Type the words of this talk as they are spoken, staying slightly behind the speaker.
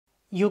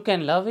You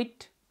can love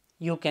it,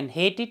 you can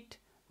hate it,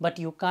 but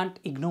you can't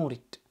ignore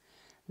it.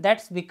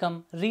 That's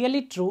become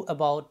really true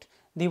about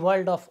the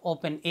world of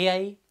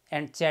OpenAI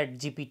and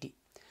ChatGPT.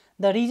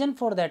 The reason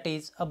for that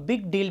is a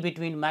big deal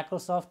between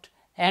Microsoft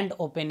and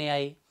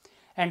OpenAI,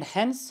 and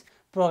hence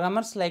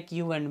programmers like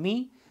you and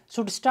me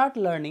should start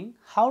learning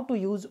how to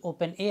use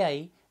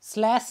OpenAI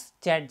slash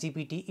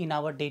ChatGPT in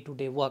our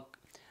day-to-day work.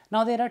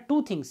 Now there are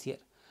two things here.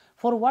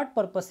 For what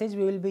purposes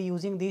we will be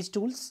using these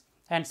tools,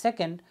 and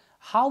second,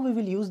 how we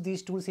will use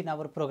these tools in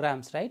our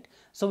programs, right?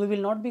 So we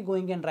will not be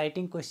going and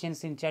writing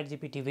questions in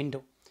ChatGPT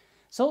window.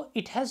 So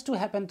it has to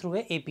happen through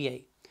a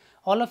API.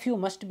 All of you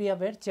must be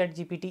aware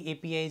ChatGPT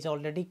API is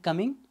already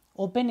coming.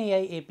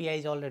 OpenAI API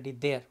is already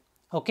there.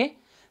 Okay.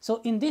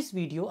 So in this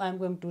video, I am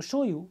going to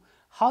show you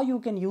how you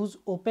can use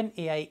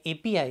OpenAI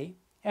API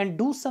and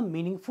do some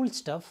meaningful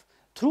stuff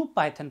through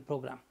Python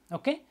program.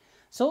 Okay.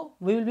 So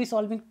we will be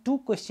solving two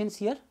questions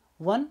here.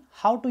 One,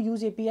 how to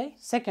use API.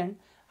 Second,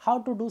 how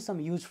to do some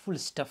useful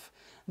stuff.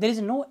 There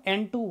is no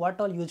end to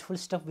what all useful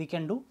stuff we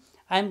can do.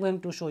 I am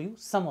going to show you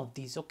some of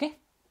these. Okay.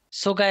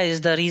 So guys,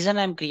 the reason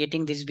I'm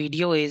creating this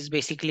video is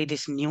basically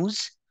this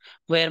news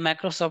where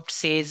Microsoft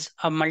says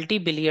a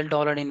multi-billion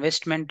dollar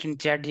investment in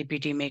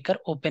ChatGPT maker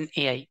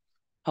OpenAI.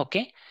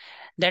 Okay,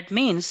 that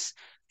means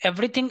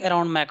everything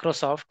around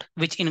Microsoft,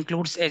 which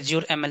includes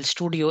Azure ML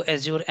Studio,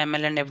 Azure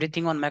ML and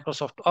everything on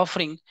Microsoft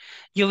offering,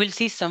 you will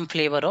see some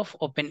flavor of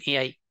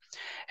OpenAI.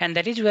 And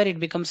that is where it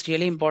becomes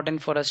really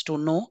important for us to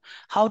know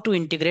how to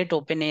integrate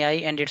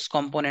OpenAI and its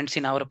components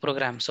in our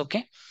programs.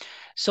 Okay.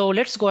 So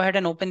let's go ahead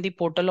and open the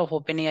portal of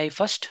OpenAI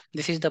first.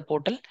 This is the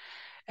portal.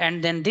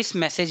 And then this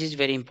message is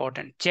very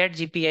important.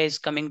 ChatGPT is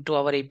coming to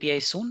our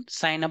API soon.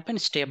 Sign up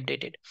and stay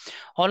updated.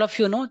 All of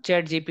you know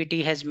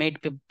ChatGPT has made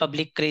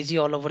public crazy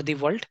all over the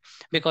world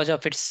because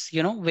of its,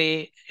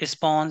 way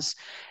response,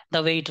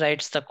 the way it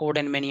writes the code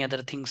and many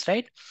other things,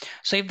 right?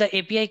 So if the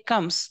API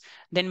comes,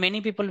 then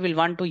many people will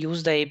want to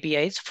use the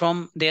APIs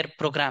from their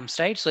programs,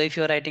 right? So if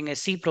you're writing a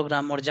C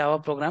program or Java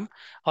program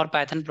or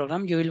Python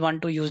program, you will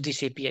want to use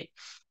this API.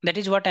 That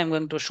is what I'm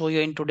going to show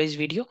you in today's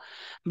video.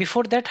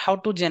 Before that, how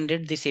to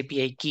generate this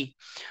API key.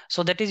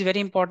 So that is very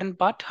important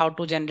part, how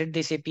to generate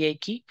this API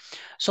key.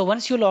 So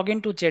once you log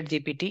into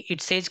ChatGPT,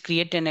 it says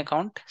create an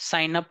account,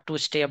 sign up to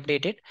stay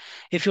updated.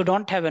 If you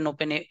don't have an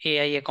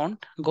OpenAI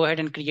account, go ahead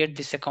and create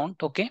this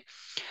account. Okay.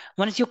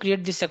 Once you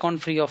create this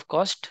account free of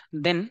cost,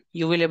 then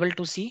you will able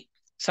to see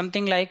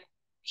something like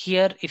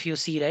here. If you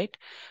see right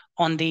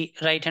on the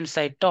right hand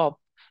side top,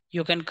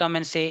 you can come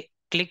and say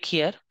click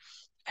here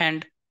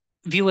and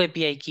view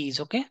API keys.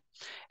 Okay.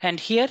 And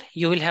here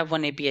you will have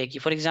one API key.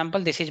 For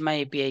example, this is my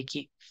API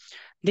key.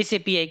 This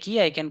API key,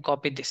 I can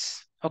copy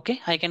this.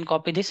 Okay. I can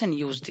copy this and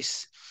use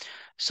this.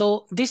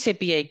 So this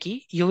API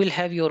key, you will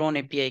have your own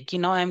API key.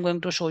 Now I'm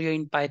going to show you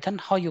in Python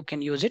how you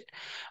can use it.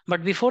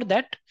 But before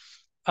that,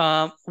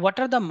 what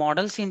are the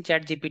models in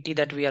ChatGPT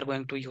that we are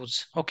going to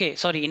use? Okay.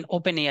 Sorry, in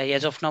OpenAI.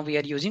 As of now, we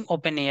are using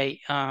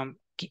OpenAI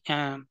key.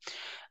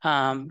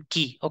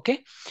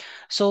 Okay.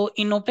 So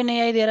in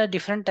OpenAI, there are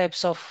different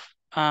types of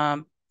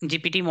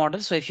GPT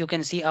models. So if you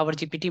can see, our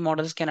GPT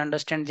models can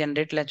understand,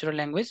 generate natural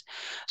language.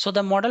 So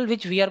the model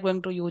which we are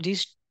going to use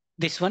is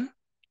this one.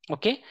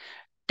 Okay.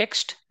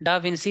 Text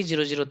DaVinci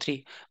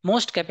 003.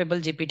 Most capable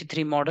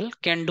GPT-3 model,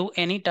 can do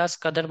any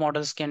task other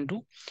models can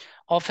do,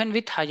 often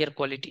with higher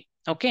quality.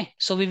 Okay,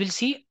 so we will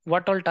see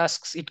what all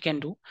tasks it can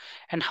do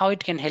and how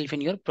it can help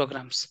in your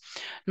programs.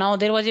 Now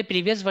there was a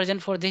previous version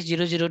for this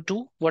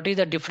 002. What is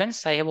the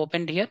difference? I have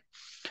opened here.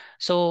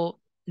 So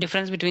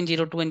difference between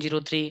 02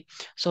 and 03.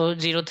 So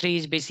 03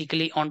 is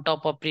basically on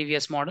top of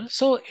previous model.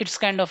 So it's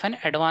kind of an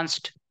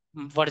advanced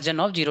version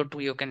of 02,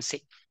 you can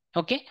say.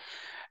 Okay.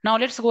 Now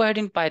let's go ahead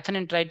in Python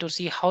and try to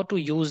see how to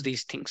use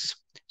these things.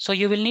 So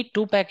you will need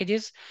two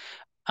packages.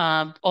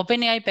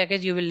 OpenAI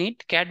package you will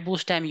need. Cat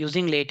Boost I'm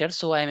using later,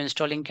 so I'm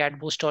installing Cat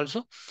Boost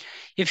also.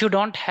 If you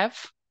don't have,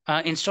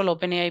 install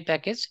OpenAI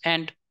package,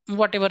 and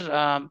whatever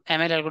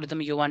ML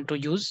algorithm you want to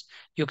use,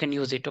 you can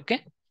use it.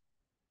 Okay.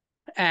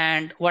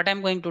 And what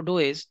I'm going to do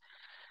is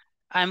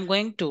I'm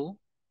going to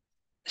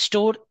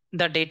store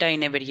the data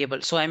in a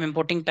variable. So I'm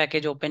importing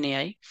package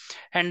OpenAI,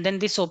 and then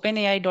this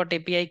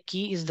OpenAI.api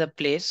key is the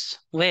place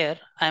where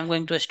I'm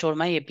going to store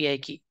my API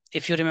key.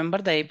 If you remember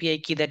the API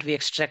key that we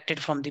extracted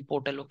from the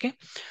portal, okay,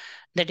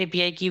 that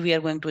API key we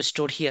are going to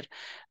store here.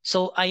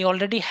 So I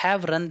already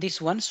have run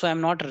this one, so I'm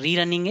not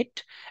rerunning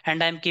it,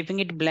 and I'm keeping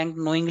it blank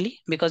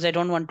knowingly because I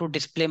don't want to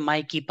display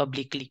my key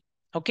publicly.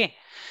 Okay,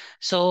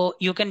 so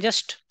you can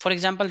just, for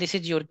example, this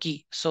is your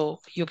key. So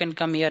you can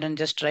come here and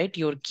just write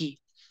your key.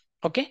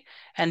 Okay,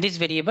 and this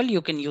variable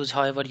you can use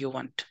however you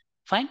want.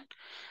 Fine.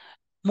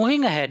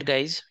 Moving ahead,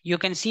 guys, you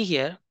can see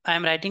here I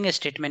am writing a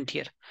statement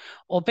here,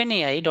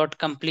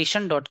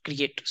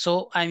 OpenAI.completion.create.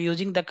 So I'm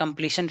using the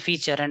completion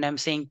feature and I'm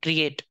saying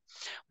create.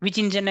 Which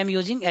engine I'm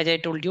using? As I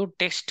told you,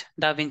 text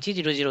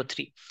DaVinci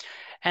 003.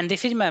 And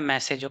this is my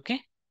message.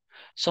 Okay,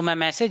 so my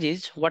message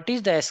is, what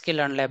is the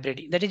sklearn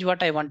library? That is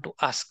what I want to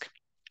ask.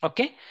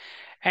 Okay,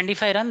 and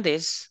if I run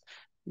this,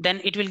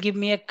 then it will give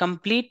me a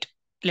complete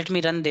let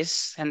me run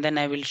this and then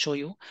I will show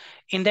you.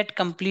 In that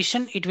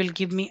completion, it will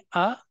give me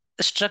a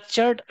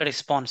structured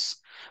response.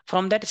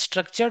 From that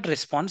structured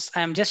response,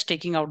 I am just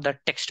taking out the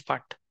text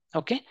part.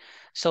 Okay.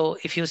 So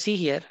if you see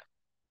here,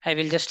 I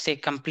will just say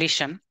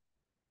completion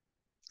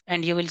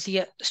and you will see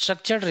a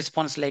structured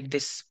response like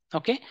this.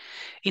 Okay.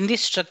 In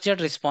this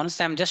structured response,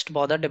 I'm just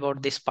bothered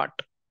about this part.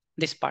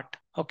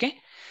 Okay.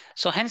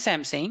 So hence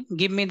I'm saying,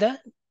 give me the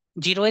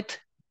zeroth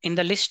in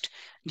the list,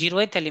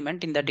 zeroth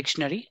element in the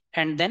dictionary,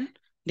 and then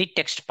the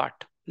text part.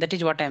 That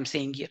is what I'm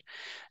saying here.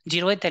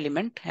 Zeroth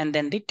element and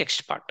then the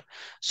text part.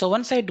 So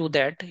once I do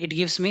that, it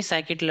gives me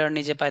scikit-learn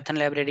is a Python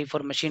library for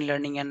machine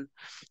learning and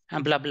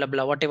blah, blah,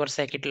 blah, whatever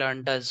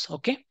scikit-learn does.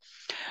 Okay.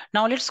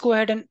 Now let's go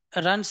ahead and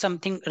run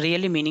something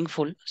really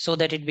meaningful so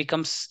that it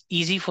becomes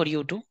easy for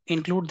you to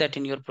include that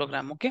in your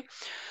program. Okay.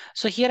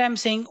 So here I'm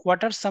saying,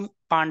 what are some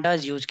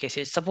pandas use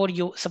cases?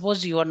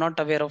 Suppose you are not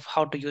aware of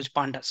how to use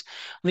pandas.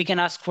 We can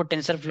ask for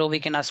TensorFlow, we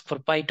can ask for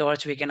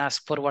PyTorch, we can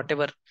ask for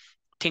whatever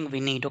thing we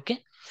need.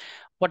 Okay.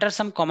 What are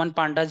some common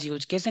pandas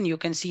use case? And you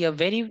can see a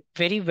very,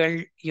 very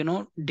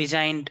well,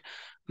 designed,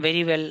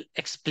 very well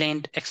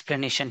explained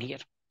explanation here.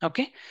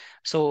 Okay.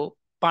 So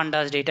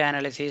pandas, data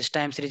analysis,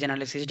 time series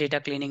analysis, data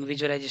cleaning,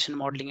 visualization,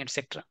 modeling,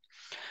 etc.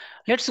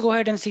 Let's go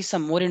ahead and see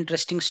some more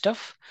interesting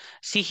stuff.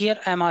 See here,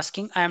 I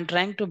am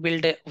trying to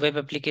build a web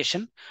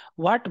application.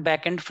 What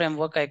backend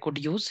framework I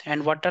could use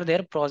and what are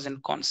their pros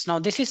and cons? Now,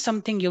 this is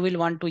something you will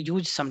want to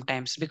use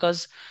sometimes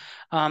because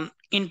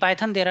in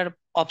Python, there are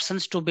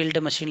options to build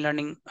a machine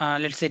learning,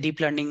 let's say deep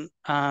learning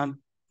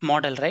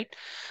model, right?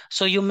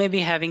 So you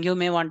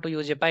may want to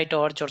use a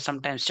PyTorch or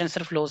sometimes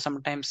TensorFlow,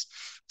 sometimes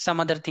some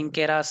other thing,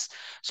 Keras.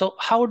 So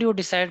how do you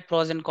decide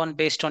pros and cons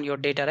based on your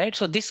data, right?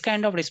 So this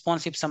kind of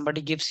response, if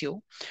somebody gives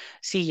you,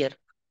 see here.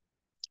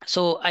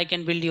 So I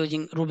can build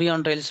using Ruby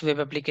on Rails web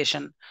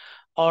application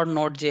or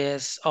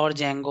Node.js or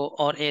Django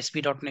or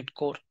ASP.NET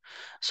Core.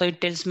 So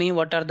it tells me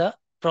what are the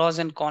pros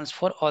and cons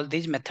for all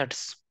these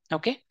methods.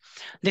 Okay.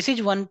 This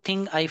is one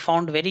thing I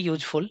found very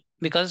useful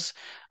because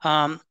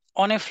on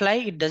a fly,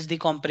 it does the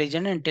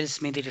comparison and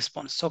tells me the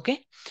response.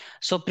 Okay.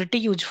 So pretty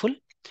useful.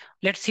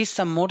 Let's see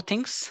some more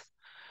things.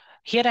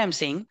 Here I'm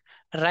saying,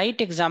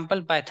 write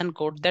example Python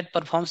code that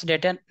performs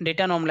data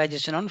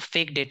normalization on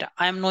fake data.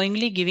 I am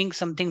knowingly giving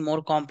something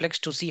more complex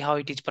to see how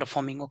it is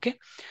performing. Okay.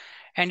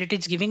 And it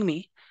is giving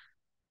me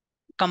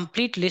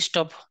complete list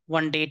of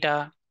one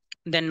data,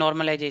 then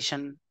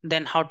normalization,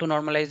 then how to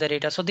normalize the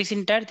data. So this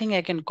entire thing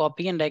I can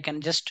copy and I can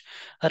just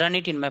run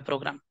it in my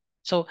program.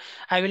 So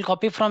I will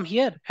copy from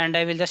here and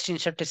I will just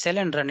insert a cell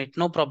and run it.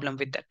 No problem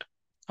with that.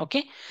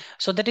 Okay.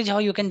 So that is how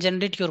you can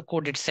generate your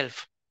code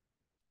itself.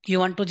 You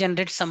want to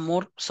generate some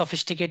more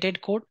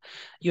sophisticated code,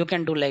 you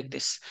can do like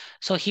this.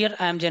 So here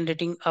I am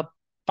generating a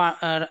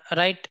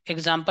write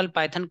example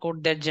Python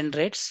code that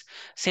generates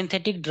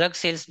synthetic drug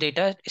sales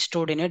data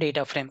stored in a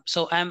data frame.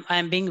 So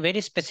I'm being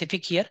very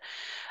specific here.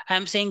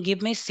 I'm saying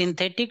give me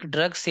synthetic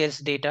drug sales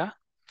data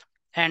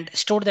and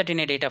store that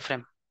in a data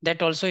frame.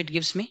 That also it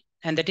gives me,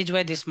 and that is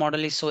why this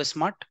model is so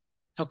smart.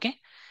 Okay.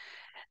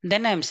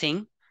 Then I'm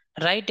saying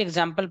write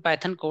example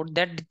Python code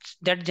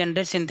that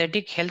generates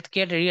synthetic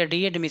healthcare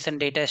readmission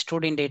data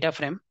stored in data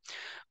frame.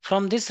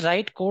 From this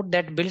write code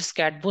that builds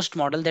CatBoost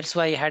model. That's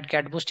why I had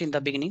CatBoost in the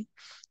beginning.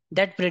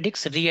 That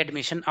predicts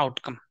readmission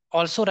outcome.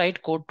 Also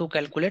write code to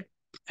calculate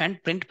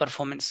and print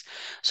performance.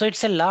 So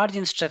it's a large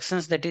instruction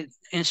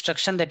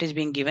that is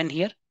being given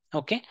here.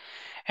 Okay.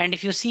 And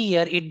if you see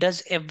here, it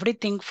does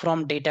everything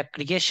from data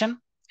creation.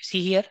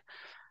 See here,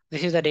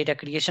 this is the data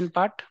creation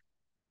part.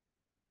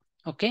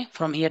 Okay.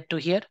 From here to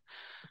here,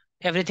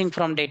 everything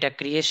from data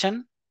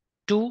creation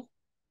to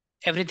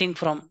everything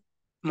from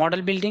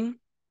model building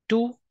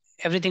to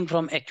everything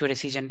from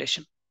accuracy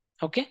generation.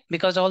 Okay,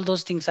 because all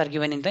those things are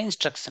given in the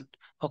instruction.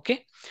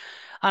 Okay.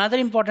 Another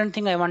important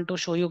thing I want to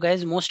show you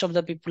guys, most of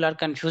the people are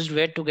confused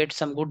where to get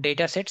some good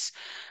data sets.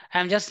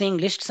 I'm just saying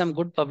list some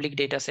good public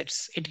data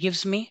sets. It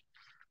gives me,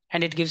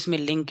 and it gives me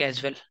link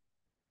as well.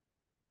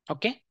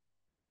 Okay.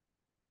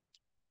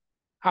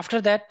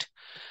 After that,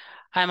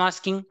 I'm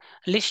asking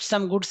list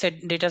some good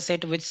data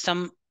set with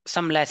some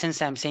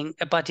license. I'm saying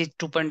Apache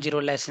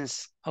 2.0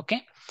 license.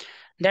 Okay.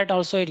 That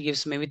also it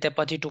gives me with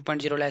Apache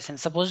 2.0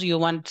 license. Suppose you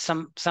want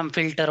some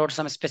filter or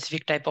some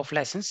specific type of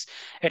license,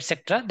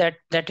 etc.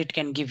 That it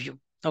can give you.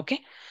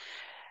 Okay.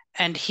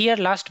 And here,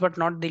 last but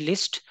not the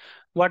least,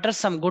 what are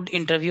some good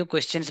interview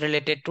questions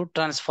related to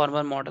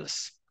transformer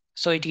models?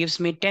 So it gives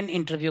me 10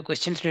 interview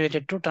questions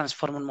related to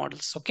transformer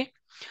models. Okay.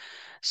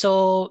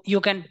 So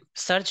you can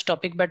search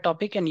topic by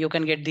topic and you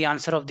can get the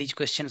answer of these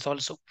questions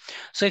also.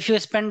 So if you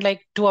spend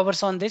like 2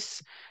 hours on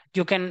this,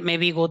 you can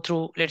maybe go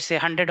through, let's say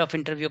 100 of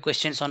interview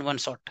questions on one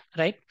shot,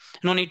 right?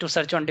 No need to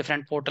search on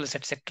different portals,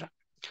 etc.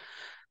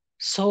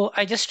 So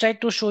I just tried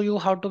to show you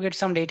how to get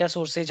some data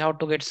sources, how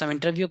to get some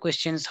interview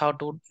questions, how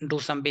to do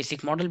some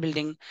basic model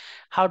building,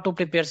 how to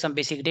prepare some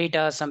basic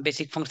data, some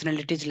basic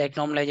functionalities like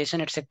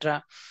normalization,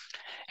 etc.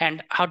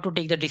 And how to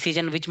take the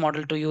decision which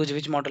model to use,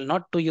 which model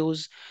not to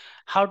use,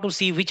 how to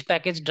see which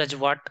package does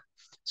what.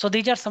 So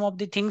these are some of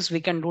the things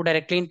we can do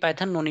directly in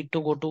Python. No need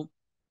to go to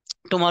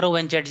tomorrow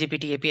when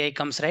ChatGPT API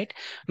comes, right?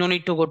 No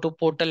need to go to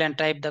portal and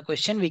type the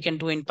question. We can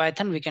do in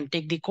Python. We can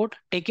take the code,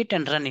 take it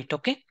and run it.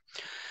 Okay.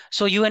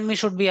 So you and me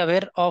should be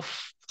aware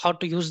of how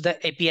to use the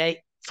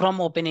API from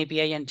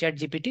OpenAPI and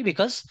ChatGPT,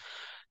 because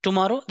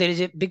tomorrow there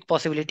is a big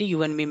possibility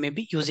you and me may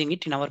be using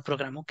it in our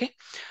program. Okay.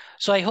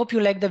 So I hope you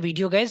like the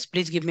video, guys.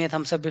 Please give me a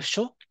thumbs up if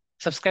so.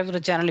 Subscribe to the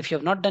channel if you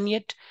have not done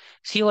yet.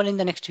 See you all in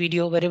the next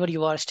video. Wherever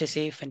you are, stay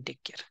safe and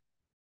take care.